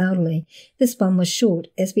child or elderly. This one was short.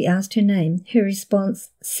 As we asked her name, her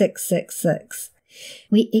response, 666.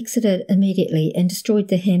 We exited immediately and destroyed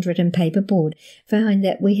the handwritten paper board, vowing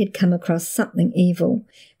that we had come across something evil.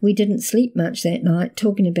 We didn't sleep much that night,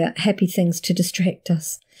 talking about happy things to distract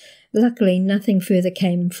us. Luckily, nothing further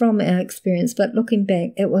came from our experience, but looking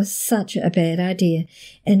back, it was such a bad idea,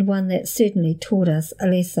 and one that certainly taught us a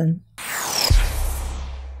lesson.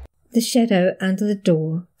 The Shadow Under the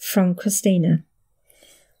Door, from Christina.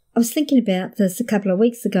 I was thinking about this a couple of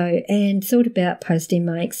weeks ago and thought about posting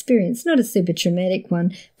my experience, not a super traumatic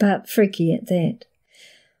one, but freaky at that.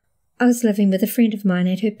 I was living with a friend of mine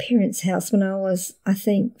at her parents' house when I was, I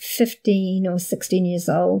think, 15 or 16 years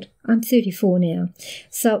old. I'm 34 now.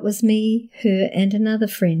 So it was me, her, and another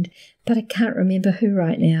friend, but I can't remember who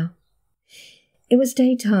right now. It was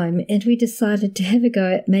daytime and we decided to have a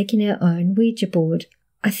go at making our own Ouija board.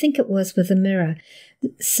 I think it was with a mirror,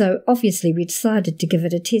 so obviously we decided to give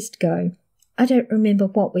it a test go. I don't remember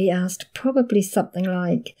what we asked, probably something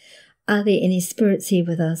like, "Are there any spirits here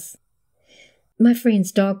with us?" My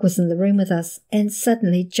friend's dog was in the room with us and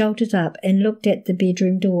suddenly jolted up and looked at the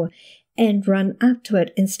bedroom door and ran up to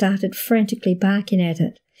it and started frantically barking at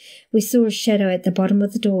it. We saw a shadow at the bottom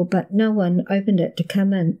of the door, but no one opened it to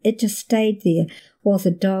come in. It just stayed there while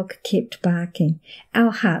the dog kept barking.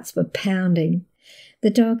 Our hearts were pounding. The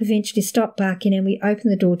dog eventually stopped barking and we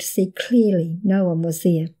opened the door to see clearly no one was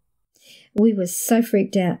there. We were so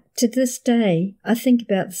freaked out. To this day, I think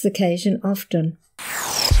about this occasion often.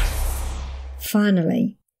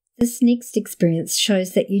 Finally, this next experience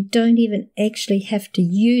shows that you don't even actually have to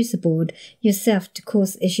use a board yourself to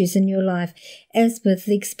cause issues in your life, as with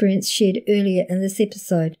the experience shared earlier in this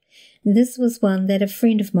episode. This was one that a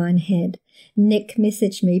friend of mine had. Nick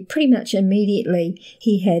messaged me pretty much immediately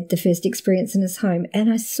he had the first experience in his home,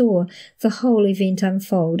 and I saw the whole event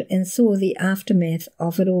unfold and saw the aftermath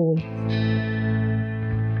of it all.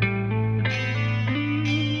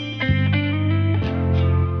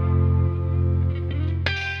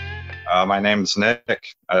 My name's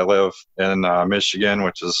Nick. I live in Michigan,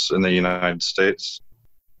 which is in the United States.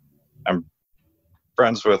 I'm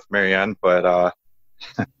friends with Marianne, but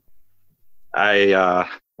I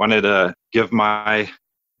wanted to give my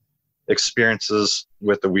experiences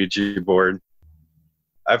with the Ouija board.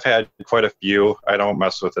 I've had quite a few. I don't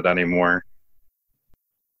mess with it anymore.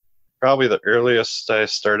 Probably the earliest I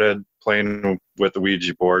started playing with the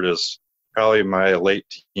Ouija board is probably my late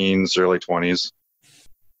teens, early 20s.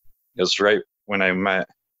 It was right when I met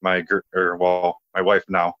my wife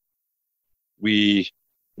now. We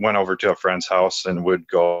went over to a friend's house and would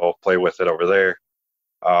go play with it over there.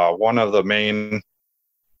 one of the main,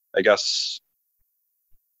 I guess,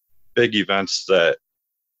 big events that,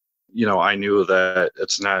 I knew that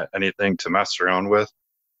it's not anything to mess around with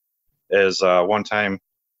is one time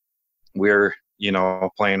we were,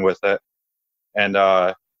 playing with it, and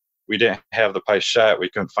we didn't have the pichette. We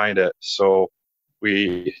couldn't find it. So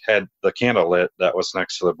we had the candle lit that was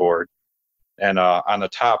next to the board. And on the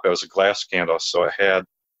top, it was a glass candle. So it had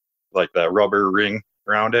like that rubber ring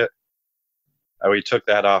around it. And we took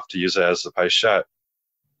that off to use it as the pichette.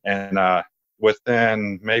 And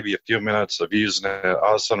within maybe a few minutes of using it,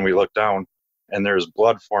 all of a sudden we looked down and there's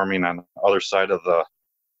blood forming on the other side of the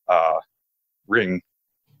ring.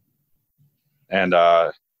 And,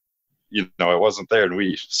 it wasn't there. And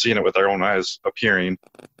we seen it with our own eyes appearing.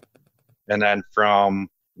 And then from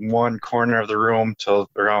one corner of the room to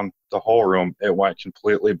around the whole room, it went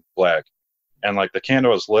completely black. And like the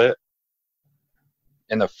candle was lit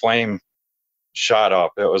and the flame shot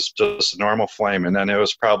up. It was just a normal flame. And then it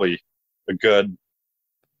was probably a good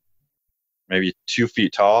maybe 2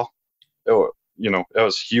 feet tall. It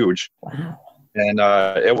was huge. Wow. And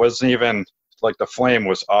it wasn't even like the flame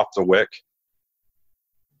was off the wick.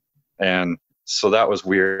 And so that was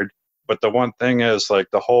weird. But the one thing is, like,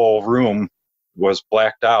 the whole room was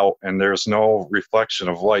blacked out and there's no reflection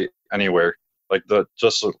of light anywhere. Like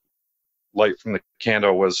just the light from the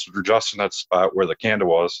candle was just in that spot where the candle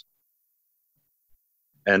was.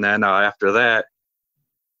 And then after that,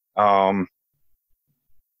 how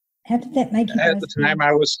did that make you guys at the time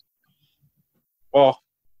I was,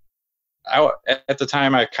 at the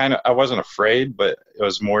time I wasn't afraid, but it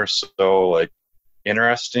was more so like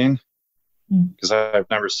interesting because I've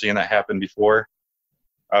never seen that happen before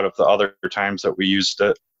out of the other times that we used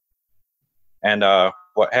it. And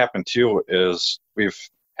what happened too is we've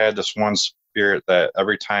had this one spirit that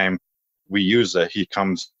every time we use it, he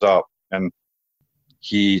comes up and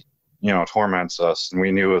he, torments us. And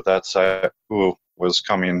we knew that's who was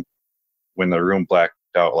coming when the room blacked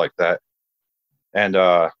out like that. And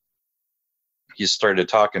he started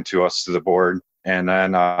talking to us through the board. And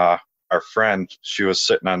then our friend, she was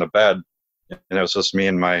sitting on the bed, and it was just me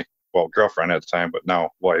and my girlfriend at the time, but now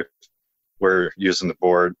wife, were using the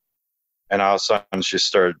board. And all of a sudden she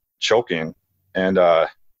started choking, and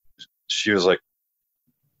she was like,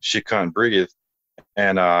 she couldn't breathe.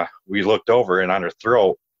 And we looked over, and on her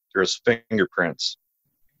throat there was fingerprints,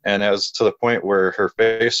 and it was to the point where her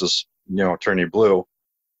face was turning blue.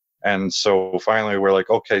 And so finally we're like,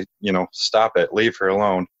 okay, stop it, leave her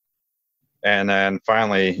alone. And then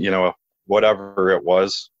finally, whatever it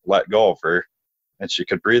was, let go of her, and she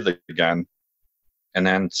could breathe again. And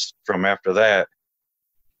then from after that,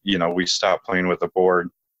 we stopped playing with the board.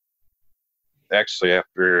 Actually,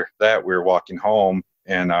 after that, we were walking home,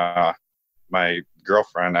 and my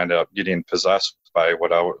girlfriend ended up getting possessed by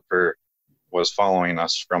whatever was following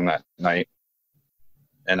us from that night.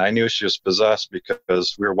 And I knew she was possessed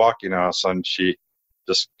because we were walking, and all of a sudden she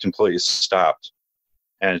just completely stopped.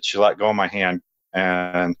 And she let go of my hand,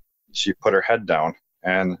 and she put her head down.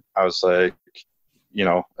 And I was like,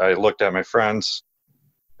 I looked at my friends,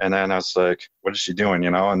 and then I was like, what is she doing,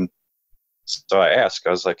 And so I asked,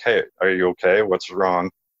 I was like, hey, are you okay? What's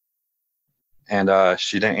wrong? And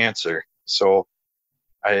she didn't answer. So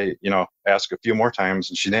I, asked a few more times,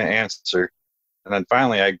 and she didn't answer. And then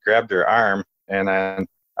finally I grabbed her arm, and then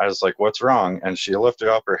I was like, what's wrong? And she lifted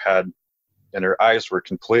up her head, and her eyes were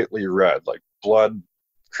completely red, like blood,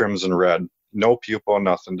 crimson red, no pupil,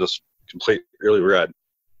 nothing, just completely really red.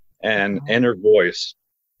 And in her voice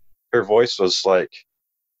was like,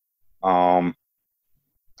 I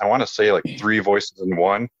want to say like 3 voices in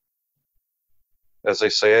one, as they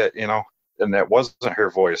say it, and that wasn't her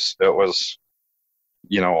voice. It was,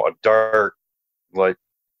 a dark, like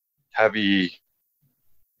heavy,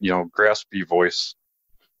 graspy voice.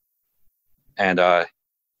 And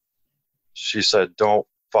she said, don't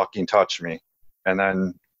fucking touch me. And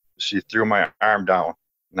then she threw my arm down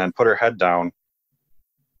and then put her head down.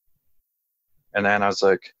 And then I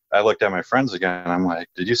looked at my friends again, and I'm like,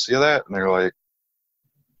 did you see that? And they're like,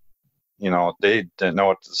 they didn't know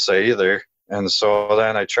what to say either. And so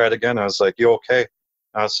then I tried again. I was like, you okay?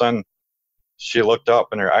 All of a sudden, she looked up,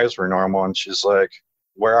 and her eyes were normal, and she's like,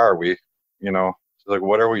 where are we? She's like,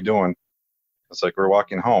 what are we doing? It's like, we're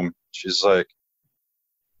walking home. She's like,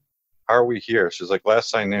 how are we here? She's like,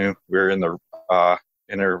 last I knew, we were in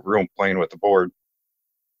her room playing with the board.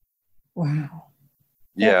 Wow.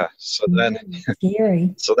 Yeah. So then,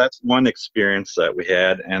 scary. So that's one experience that we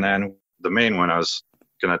had. And then the main one I was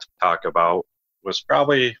going to talk about was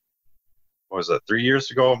probably, 3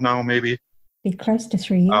 years ago now, maybe? Be close to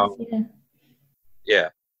 3 years, yeah. Yeah.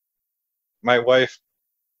 My wife,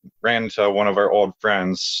 ran into one of our old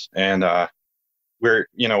friends, and we're,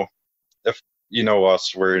 if you know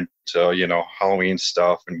us, we're into, Halloween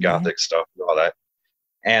stuff and Gothic stuff and all that.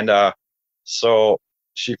 And so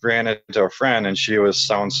she ran into a friend, and she was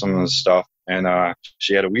selling some of the stuff, and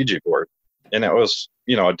she had a Ouija board, and it was,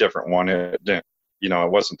 a different one. It didn't,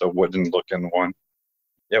 it wasn't the wooden looking one.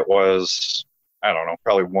 It was, I don't know,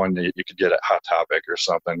 probably one that you could get at Hot Topic or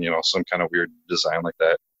something, some kind of weird design like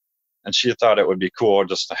that. And she thought it would be cool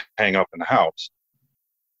just to hang up in the house.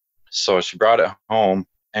 So she brought it home,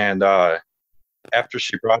 and after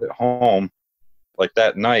she brought it home, like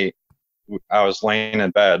that night, I was laying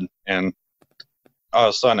in bed, and all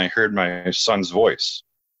of a sudden I heard my son's voice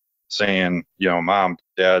saying, Mom,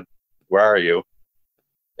 Dad, where are you?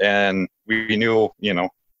 And we knew,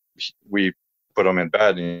 we put him in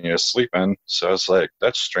bed and he was sleeping. So I was like,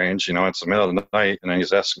 that's strange, it's the middle of the night and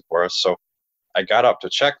he's asking for us. So I got up to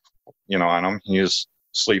check, on him. He was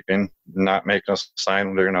sleeping, not making a sign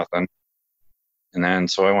or nothing. And then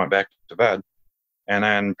so I went back to bed. And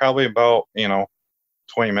then probably about,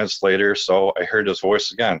 20 minutes later, so I heard his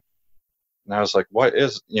voice again. And I was like, what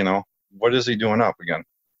is he doing up again?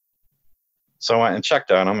 So I went and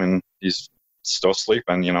checked on him, and he's still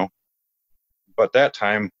sleeping, But that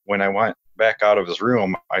time, when I went back out of his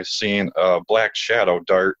room, I seen a black shadow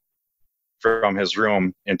dart from his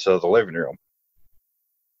room into the living room.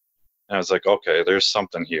 And I was like, okay, there's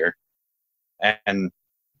something here. And,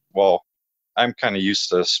 well, I'm kind of used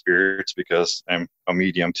to spirits because I'm a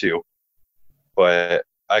medium too. But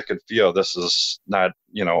I could feel this is not,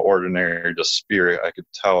 ordinary just spirit. I could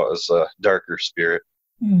tell it was a darker spirit.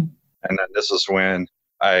 Mm. And then this is when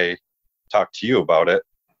I talked to you about it.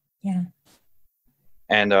 Yeah.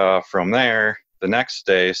 And from there, the next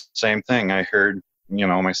day, same thing. I heard,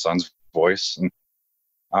 my son's voice. And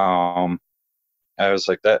I was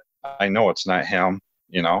like, that, I know it's not him,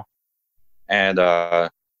 And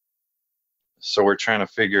so we're trying to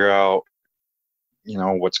figure out,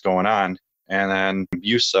 what's going on. And then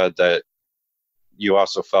you said that you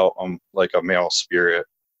also felt like a male spirit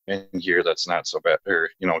in here that's not so bad or,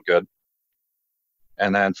 good.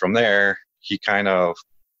 And then from there, he kind of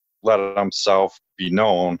let himself be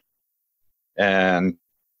known. And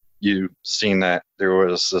you seen that there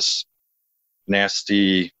was this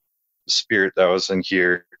nasty spirit that was in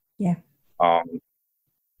here. Yeah.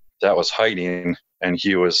 That was hiding, and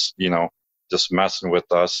he was, just messing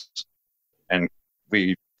with us. And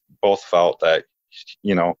we both felt that,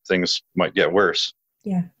 things might get worse.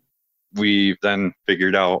 Yeah. We then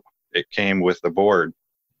figured out it came with the board.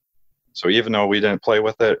 So even though we didn't play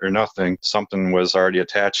with it or nothing, something was already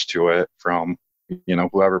attached to it from,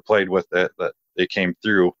 whoever played with it, that they came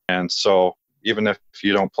through. And so even if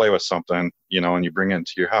you don't play with something, and you bring it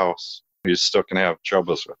into your house, you still can have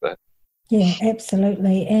troubles with it. Yeah,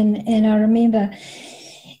 absolutely. And I remember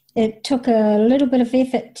it took a little bit of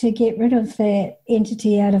effort to get rid of that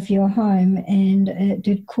entity out of your home, and it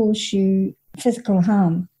did cause you physical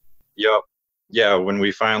harm. Yep. Yeah, when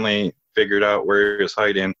we finally figured out where he was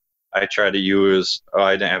hiding, I tried to use,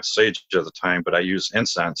 I didn't have sage at the time, but I used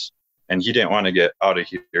incense. And he didn't want to get out of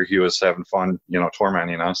here. He was having fun,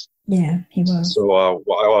 tormenting us. Yeah, he was. So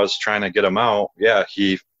while I was trying to get him out,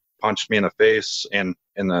 he punched me in the face and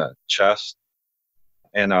in the chest.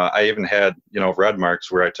 And I even had, red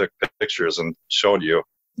marks where I took pictures and showed you,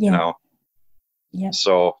 Yeah.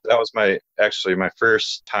 So that was my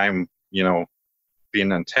first time,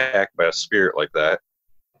 being attacked by a spirit like that.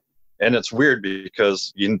 And it's weird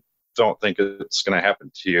because you don't think it's going to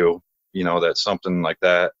happen to you, that something like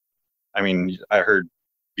that. I mean, I heard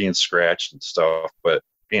being scratched and stuff, but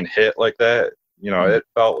being hit like that, it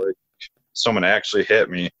felt like someone actually hit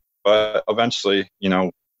me. But eventually,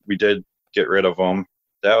 we did get rid of them.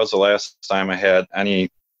 That was the last time I had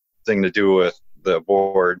anything to do with the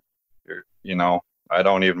board. I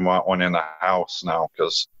don't even want one in the house now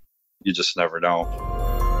because you just never know.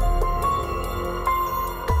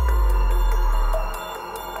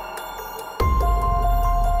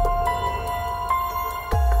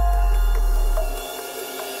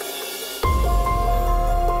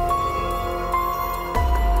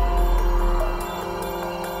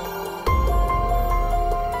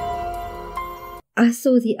 I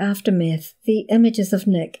saw the aftermath, the images of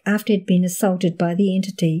Nick after he'd been assaulted by the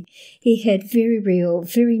entity. He had very real,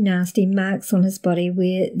 very nasty marks on his body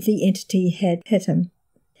where the entity had hit him.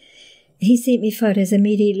 He sent me photos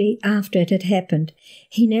immediately after it had happened.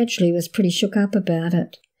 He naturally was pretty shook up about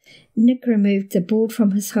it. Nick removed the board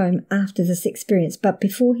from his home after this experience, but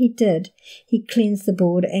before he did, he cleansed the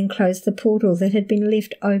board and closed the portal that had been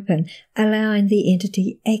left open, allowing the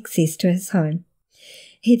entity access to his home.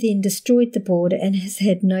 He then destroyed the board and has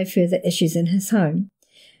had no further issues in his home.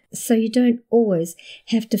 So you don't always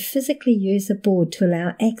have to physically use a board to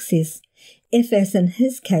allow access. If, as in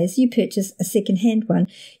his case, you purchase a second-hand one,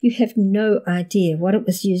 you have no idea what it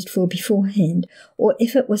was used for beforehand, or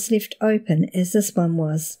if it was left open, as this one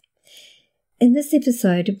was. In this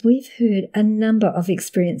episode, we've heard a number of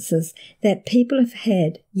experiences that people have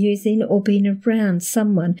had using or been around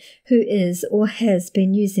someone who is or has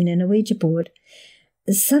been using an Ouija board.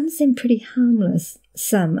 Some seem pretty harmless,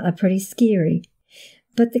 some are pretty scary.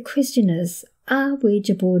 But the question is, are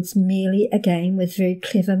Ouija boards merely a game with very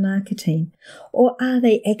clever marketing, or are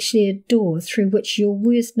they actually a door through which your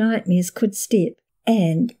worst nightmares could step?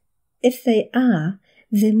 And if they are,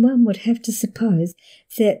 then one would have to suppose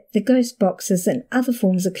that the ghost boxes and other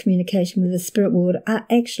forms of communication with the spirit world are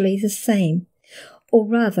actually the same, or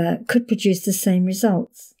rather could produce the same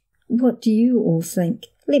results. What do you all think?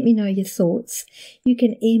 Let me know your thoughts. You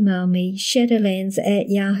can email me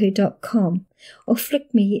shadowlands@yahoo.com or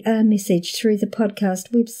flick me a message through the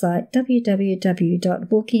podcast website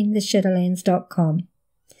www.walkingtheshadowlands.com.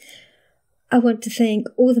 I want to thank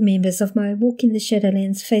all the members of my Walking the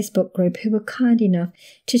Shadowlands Facebook group who were kind enough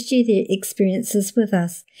to share their experiences with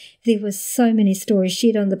us. There were so many stories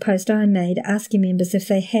shared on the post I made asking members if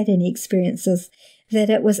they had any experiences that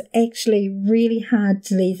it was actually really hard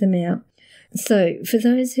to leave them out. So, for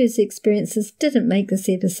those whose experiences didn't make this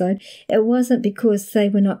episode, it wasn't because they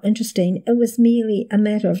were not interesting, it was merely a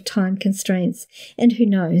matter of time constraints. And who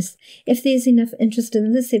knows, if there's enough interest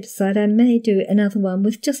in this episode, I may do another one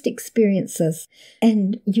with just experiences,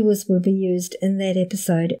 and yours will be used in that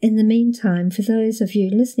episode. In the meantime, for those of you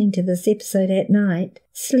listening to this episode at night,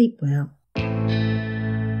 sleep well.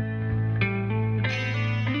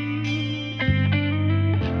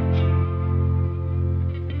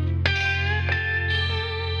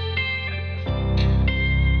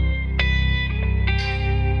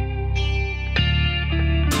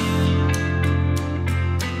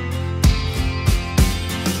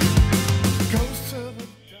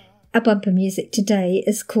 Our bumper music today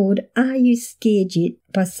is called Are You Scared Yet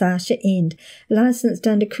by Sasha End, licensed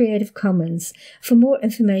under Creative Commons. For more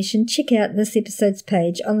information, check out this episode's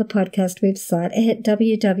page on the podcast website at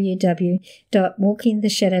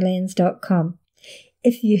www.walkingtheshadowlands.com.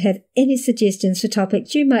 If you have any suggestions for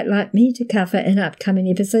topics you might like me to cover in upcoming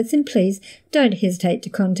episodes, then please don't hesitate to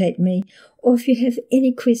contact me. Or if you have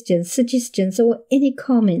any questions, suggestions, or any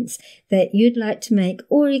comments that you'd like to make,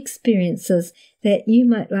 or experiences that you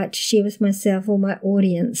might like to share with myself or my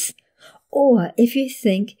audience, or if you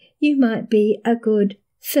think you might be a good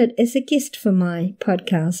fit as a guest for my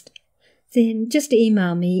podcast, then just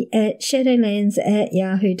email me at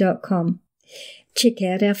shadowlands@yahoo.com. Check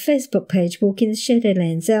out our Facebook page, Walking the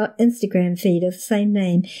Shadowlands, our Instagram feed of the same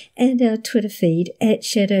name, and our Twitter feed at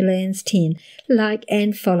Shadowlands10. Like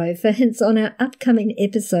and follow for hints on our upcoming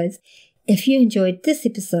episodes. If you enjoyed this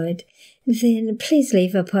episode, then please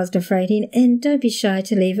leave a positive rating and don't be shy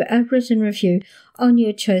to leave a written review on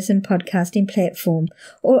your chosen podcasting platform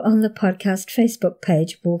or on the podcast Facebook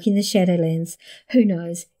page, Walking the Shadowlands. Who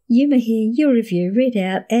knows? You may hear your review read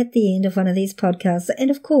out at the end of one of these podcasts.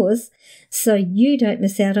 And of course, so you don't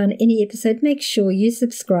miss out on any episode, make sure you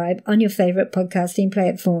subscribe on your favorite podcasting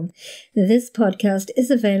platform. This podcast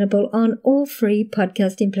is available on all free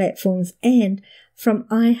podcasting platforms and from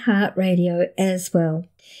iHeartRadio as well.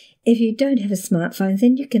 If you don't have a smartphone,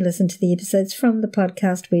 then you can listen to the episodes from the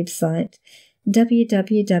podcast website,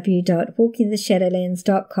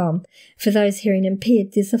 www.walkingtheshadowlands.com. For those hearing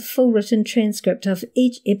impaired, there's a full written transcript of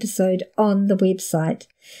each episode on the website,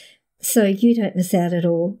 so you don't miss out at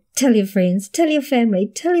all. Tell your friends, tell your family,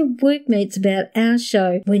 tell your workmates about our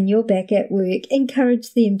show when you're back at work.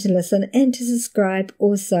 Encourage them to listen and to subscribe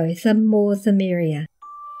also. The more the merrier.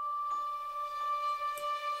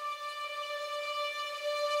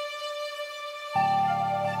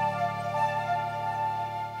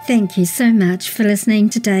 Thank you so much for listening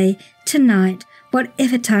today, tonight,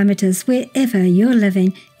 whatever time it is, wherever you're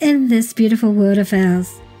living in this beautiful world of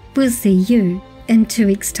ours. We'll see you in 2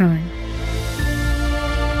 weeks' time.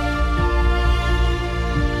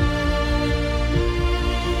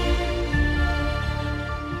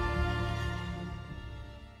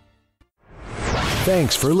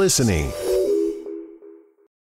 Thanks for listening.